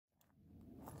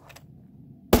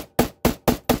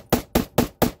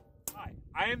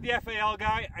I am the FAL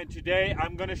guy, and today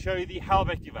I'm going to show you the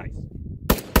Halbek device.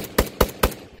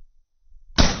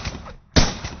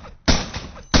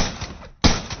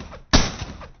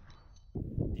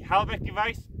 The Halbek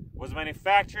device was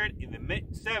manufactured in the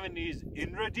mid-70s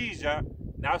in Rhodesia,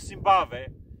 now Zimbabwe.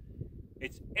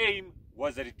 Its aim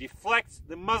was that it deflects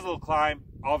the muzzle climb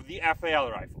of the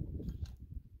FAL rifle.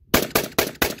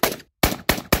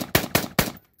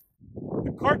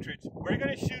 The cartridge we're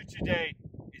going to shoot today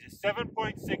is a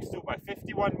 7.62 by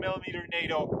 51mm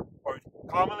NATO, or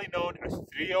commonly known as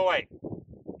 308.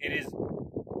 It is a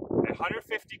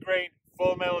 150 grain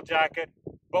full metal jacket,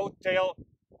 boat tail,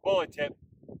 bullet tip,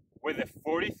 with a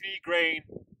 43 grain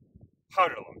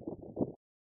powder load.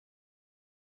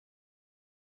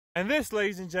 And this,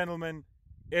 ladies and gentlemen,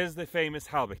 is the famous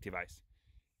Halbek device.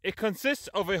 It consists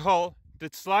of a hull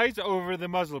that slides over the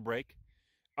muzzle brake,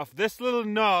 of this little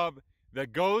knob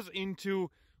that goes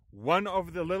into one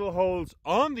of the little holes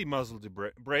on the muzzle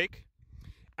brake,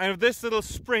 and of this little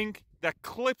spring that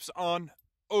clips on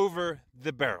over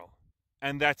the barrel.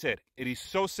 And that's it. It is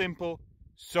so simple,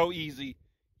 so easy,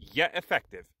 yet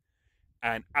effective.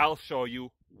 And I'll show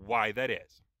you why that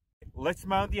is. Let's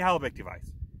mount the Halbek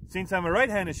device. Since I'm a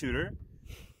right-handed shooter,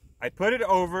 I put it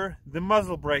over the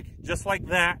muzzle brake just like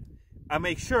that. I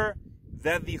make sure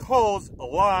that the holes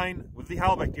align with the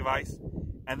Halbek device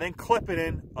and then clip it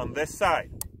in on this side.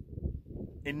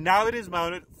 And now it is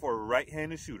mounted for a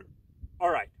right-handed shooter.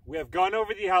 Alright, we have gone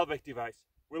over the Halbek device.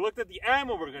 We looked at the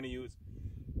ammo we're going to use.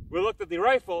 We looked at the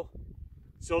rifle.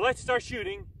 So let's start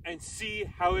shooting and see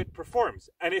how it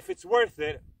performs and if it's worth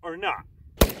it or not.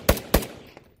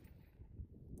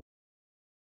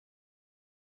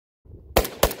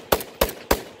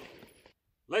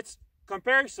 Let's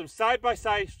compare some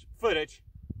side-by-side footage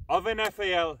of an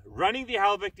FAL running the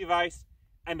Halbek device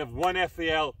and of one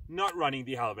FAL not running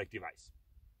the Halbek device.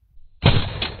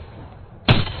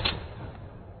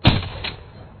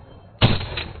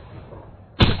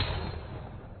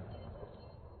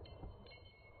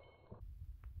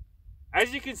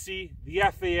 As you can see, the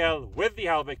FAL with the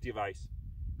Halbek device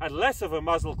had less of a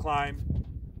muzzle climb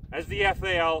as the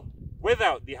FAL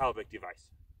without the Halbek device.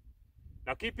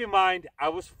 Now keep in mind, I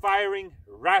was firing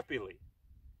rapidly.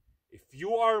 If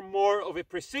you are more of a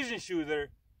precision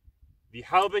shooter, the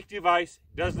Halbek device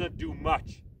does not do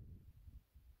much.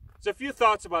 So a few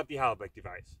thoughts about the Halbek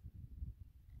device.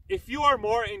 If you are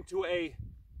more into a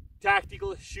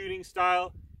tactical shooting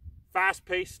style,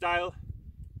 fast-paced style,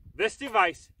 this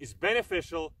device is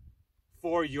beneficial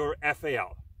for your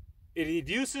FAL. It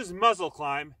reduces muzzle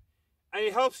climb and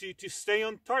it helps you to stay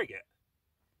on target.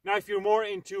 Now if you're more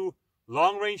into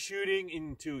long-range shooting,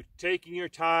 into taking your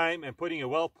time and putting a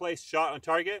well-placed shot on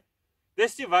target,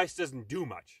 this device doesn't do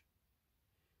much.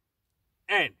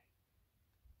 And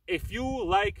if you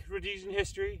like Rhodesian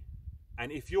history,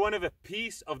 and if you want to have a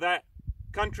piece of that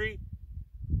country,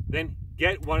 then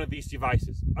get one of these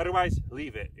devices. Otherwise,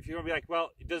 leave it. If you're going to be like,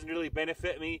 well, it doesn't really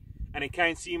benefit me, and I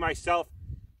can't see myself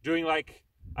doing like,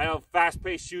 I don't know,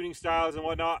 fast-paced shooting styles and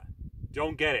whatnot,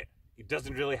 don't get it. It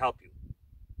doesn't really help you.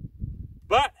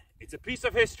 But it's a piece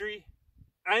of history,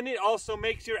 and it also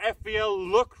makes your FAL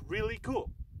look really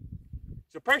cool.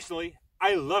 So personally,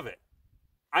 I love it.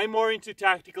 I'm more into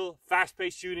tactical,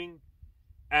 fast-paced shooting,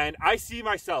 and I see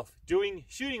myself doing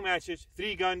shooting matches,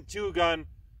 3-gun, 2-gun,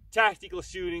 tactical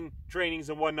shooting trainings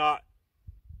and whatnot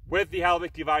with the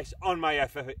Halbek device on my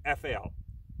FAL.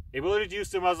 It will reduce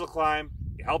the muzzle climb,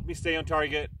 it helped me stay on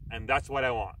target, and that's what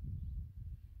I want.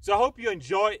 So I hope you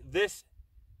enjoy this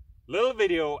little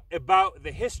video about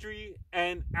the history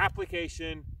and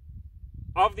application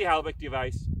of the Halbek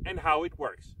device and how it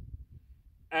works.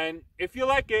 And if you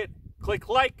like it, click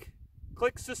like,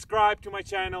 click subscribe to my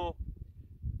channel,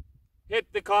 hit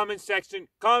the comment section,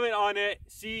 comment on it,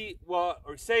 see what,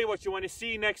 or say what you want to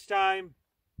see next time.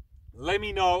 Let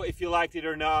me know if you liked it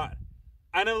or not.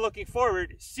 And I'm looking forward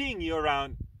to seeing you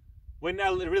around when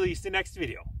I release the next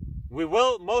video. We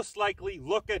will most likely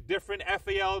look at different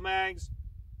FAL mags,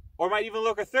 or might even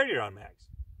look at 30-round mags,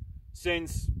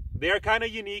 since they are kind of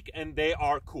unique and they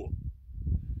are cool.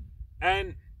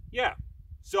 And yeah,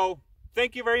 so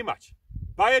thank you very much.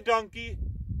 Baie dankie,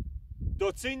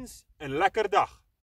 tot ziens en lekker dag.